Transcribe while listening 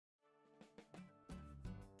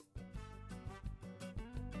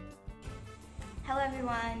Hello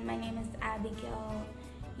everyone, my name is Abigail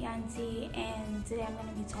Yanti, and today I'm going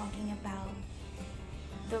to be talking about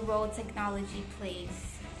the role technology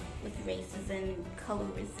plays with racism and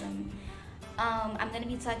colorism. I'm going to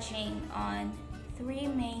be touching on three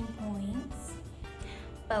main points,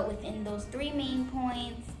 but within those three main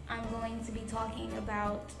points, I'm going to be talking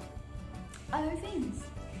about other things.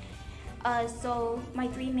 So my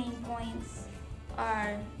three main points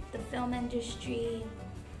are the film industry,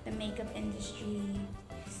 the makeup industry,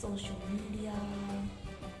 social media,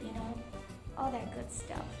 all that good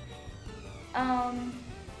stuff.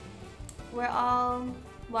 We're all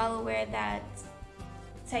well aware that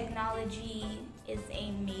technology is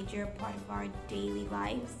a major part of our daily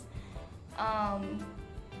lives.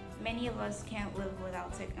 Many of us can't live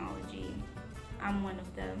without technology. I'm one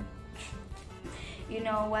of them.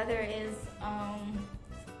 Whether it's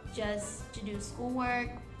just to do schoolwork,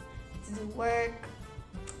 to do work,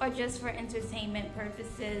 or just for entertainment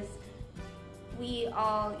purposes, we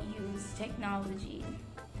all use technology,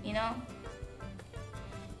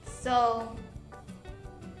 So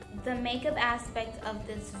the makeup aspect of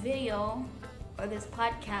this video or this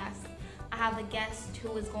podcast, I have a guest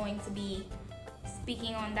who is going to be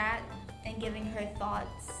speaking on that and giving her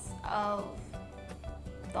thoughts of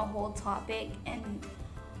the whole topic and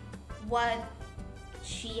what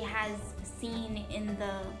she has seen in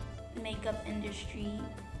the makeup industry,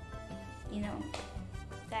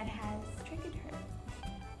 that has triggered her.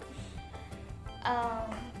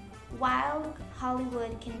 While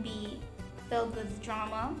Hollywood can be filled with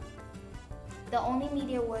drama, the only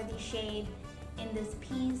media-worthy shade in this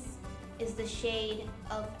piece is the shade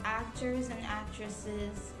of actors and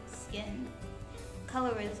actresses' skin,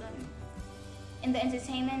 colorism. In the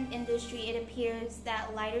entertainment industry, it appears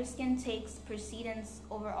that lighter skin takes precedence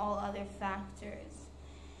over all other factors.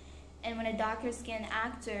 And when a darker skinned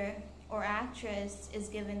actor or actress is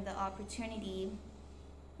given the opportunity,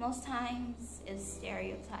 most times is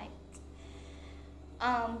stereotyped.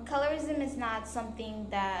 Colorism is not something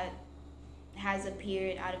that has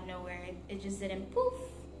appeared out of nowhere. It just didn't poof,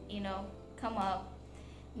 come up.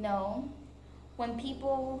 No. When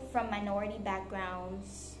people from minority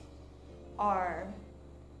backgrounds are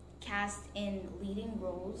cast in leading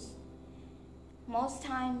roles, most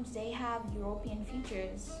times they have European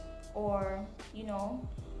features or,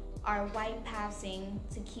 are white passing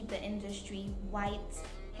to keep the industry white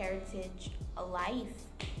heritage alive.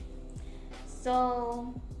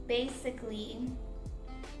 So basically,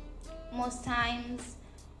 most times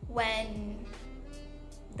when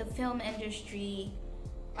the film industry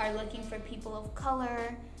are looking for people of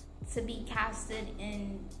color to be casted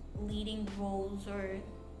in leading roles or,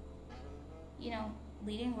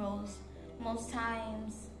 leading roles, most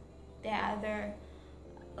times they're either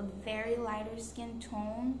a very lighter skin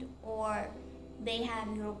toned or they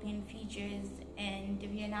have European features. And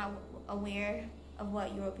if you're not aware of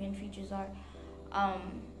what European features are,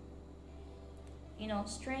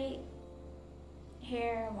 straight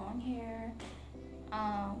hair, long hair,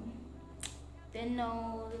 thin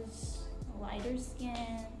nose, lighter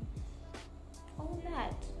skin, all of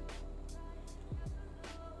that.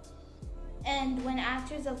 And when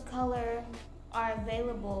actors of color are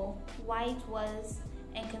available, white was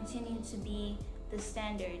and continue to be the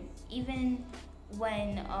standard. Even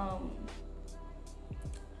when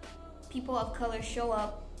people of color show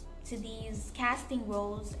up to these casting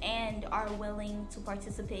roles and are willing to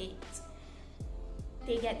participate,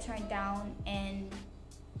 they get turned down, and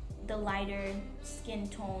the lighter skin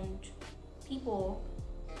toned people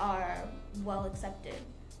are well accepted,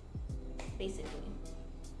 basically.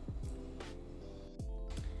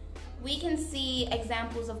 We can see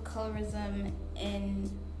examples of colorism in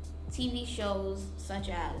TV shows such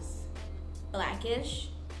as Blackish,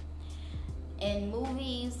 in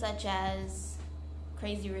movies such as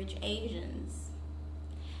Crazy Rich Asians.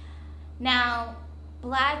 Now,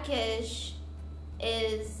 Blackish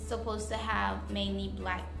is supposed to have mainly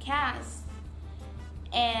black cast,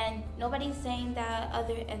 and nobody's saying that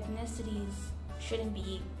other ethnicities shouldn't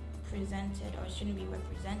be presented or shouldn't be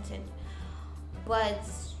represented, but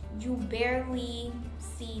you barely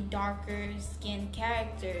see darker skinned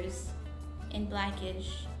characters in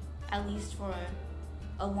Blackish, at least for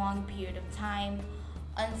a long period of time,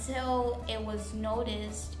 until it was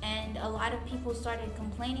noticed and a lot of people started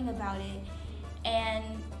complaining about it,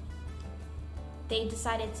 and they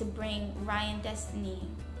decided to bring Ryan Destiny,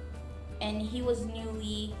 and he was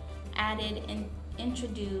newly added and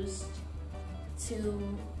introduced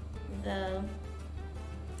to the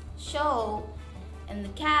show and the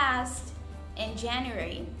cast in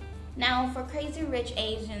January. Now, for Crazy Rich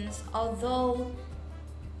Asians, although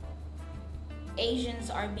Asians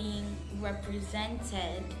are being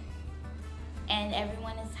represented, and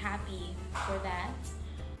everyone is happy for that.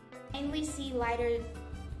 And we see lighter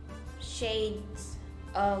shades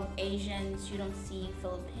of Asians. You don't see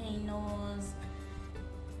Filipinos,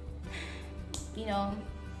 you know,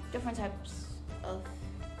 different types of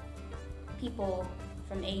people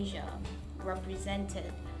from Asia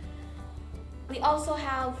represented. We also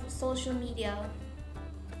have social media.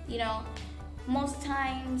 You know, most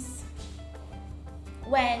times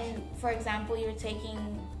when, for example, you're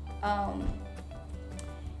taking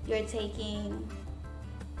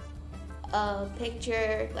a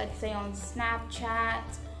picture, let's say on Snapchat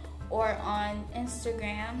or on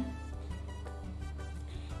Instagram,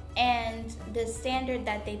 and the standard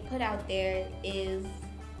that they put out there is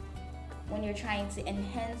when you're trying to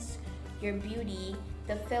enhance your beauty,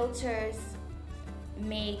 the filters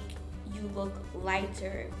make you look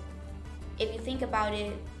lighter. If you think about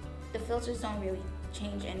it, the filters don't really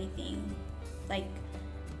change anything. Like,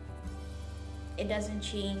 it doesn't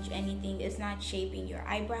change anything. It's not shaping your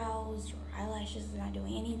eyebrows, your eyelashes, is not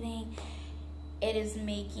doing anything. It is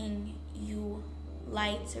making you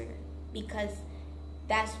lighter, because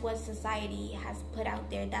that's what society has put out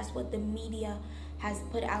there. That's what the media has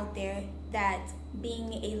put out there, that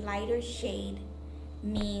being a lighter shade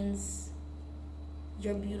means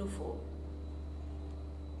you're beautiful.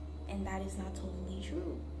 And that is not totally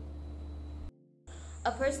true.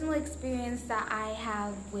 A personal experience that I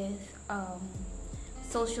have with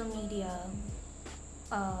social media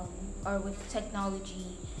or with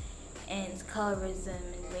technology and colorism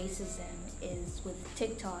and racism is with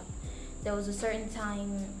TikTok. There was a certain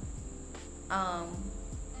time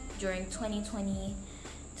during 2020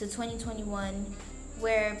 to 2021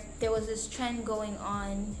 where there was this trend going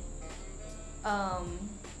on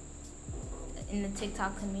in the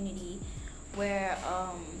TikTok community where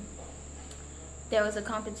there was a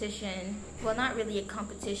competition, well, not really a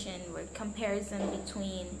competition, or comparison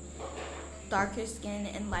between darker skinned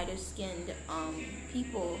and lighter skinned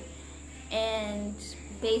people. And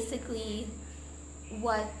basically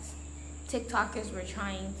what TikTokers were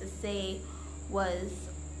trying to say was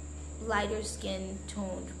lighter skin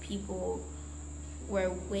toned people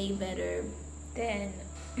were way better than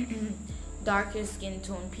darker skin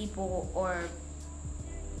toned people, or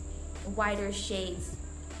whiter shades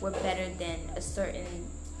were better than a certain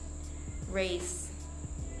race.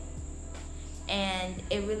 And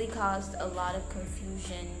it really caused a lot of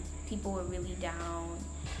confusion. People were really down.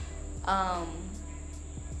 I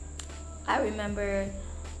remember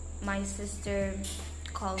my sister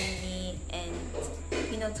calling me and,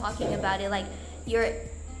 you know, talking about it, like,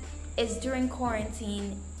 it's during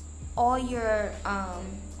quarantine, all your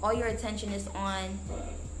attention is on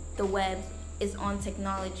the web, is on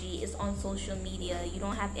technology, is on social media. You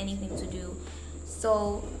don't have anything to do.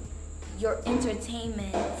 So your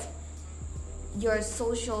entertainment, your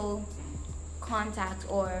social contact,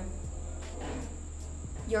 or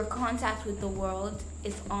your contact with the world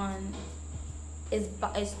is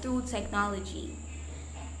through technology.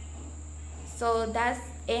 So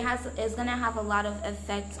it's gonna have a lot of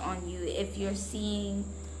effects on you if you're seeing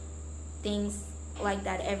things like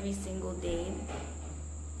that every single day.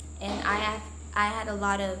 And I had a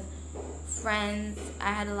lot of friends,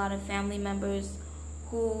 I had a lot of family members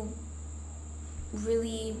who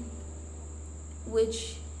really,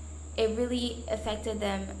 it really affected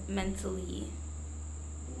them mentally.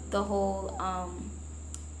 The whole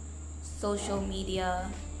social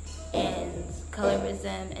media and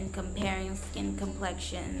colorism and comparing skin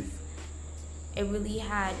complexions, it really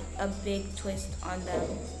had a big twist on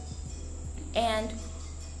them. And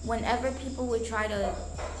whenever people would try to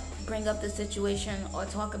bring up the situation or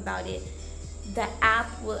talk about it, the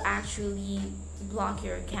app will actually block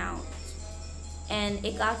your account. And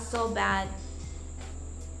it got so bad,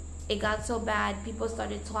 people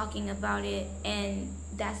started talking about it, and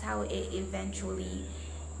that's how it eventually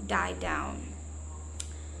died down.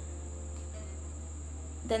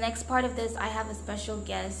 The next part of this, I have a special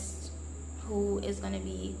guest who is going to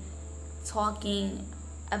be talking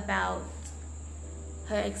about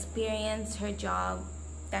her experience, her job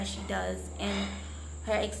that she does, and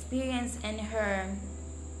her experience and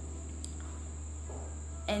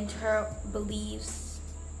her beliefs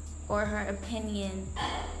or her opinion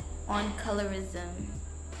on colorism.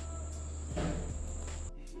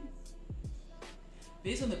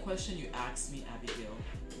 Based on the question you asked me, Abigail,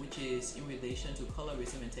 which is in relation to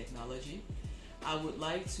colorism and technology, I would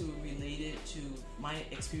like to relate it to my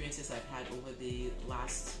experiences I've had over the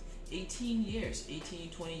last 20 years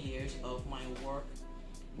of my work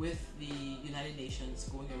with the United Nations,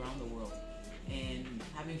 going around the world. And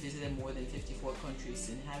having visited more than 54 countries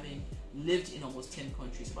and having lived in almost 10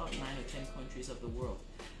 countries, about 9 or 10 countries of the world,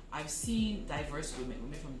 I've seen diverse women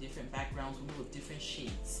from different backgrounds, women with different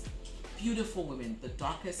shades, beautiful women, the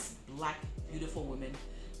darkest black beautiful women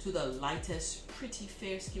to the lightest pretty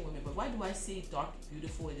fair skinned women. But why do I say dark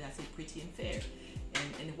beautiful and then I say pretty and fair?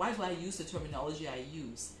 And why do I use the terminology I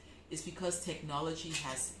use? It's because technology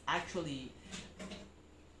has actually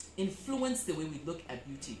influenced the way we look at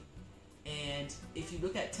beauty. And if you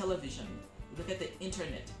look at television, look at the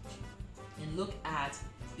internet, and look at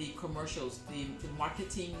the commercials, the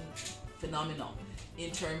marketing phenomenon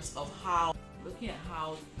in terms of how, looking at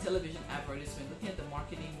how television advertisement, looking at the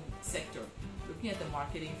marketing sector, looking at the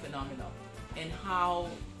marketing phenomenon, and how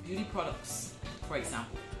beauty products, for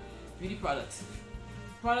example, beauty products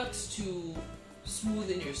to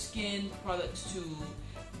smoothen your skin, products to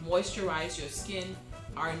moisturize your skin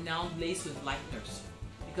are now laced with lighteners,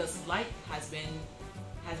 because light has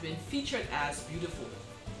been featured as beautiful,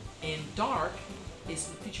 and dark is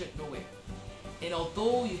featured nowhere. And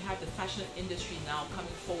although you have the fashion industry now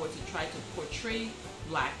coming forward to try to portray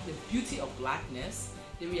black, the beauty of blackness,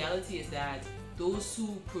 the reality is that those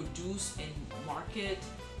who produce and market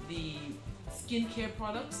the skincare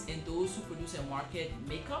products and those who produce and market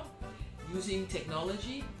makeup using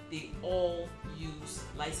technology, they all use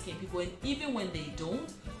light-skinned people. And even when they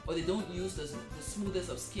don't, or they don't use the smoothest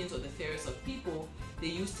of skins or the fairest of people, they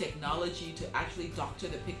use technology to actually doctor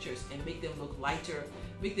the pictures and make them look lighter,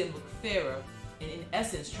 make them look fairer, and in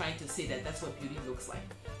essence trying to say that that's what beauty looks like.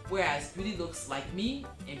 Whereas beauty looks like me,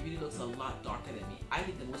 and beauty looks a lot darker than me. I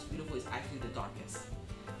think the most beautiful is actually the darkest.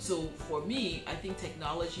 So for me, I think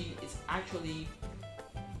technology is actually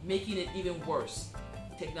making it even worse.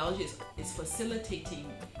 Technology is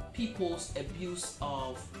facilitating people's abuse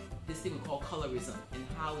of this thing we call colorism, and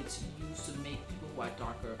how it's used to make people who are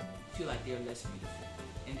darker feel like they're less beautiful,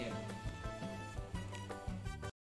 and they're not.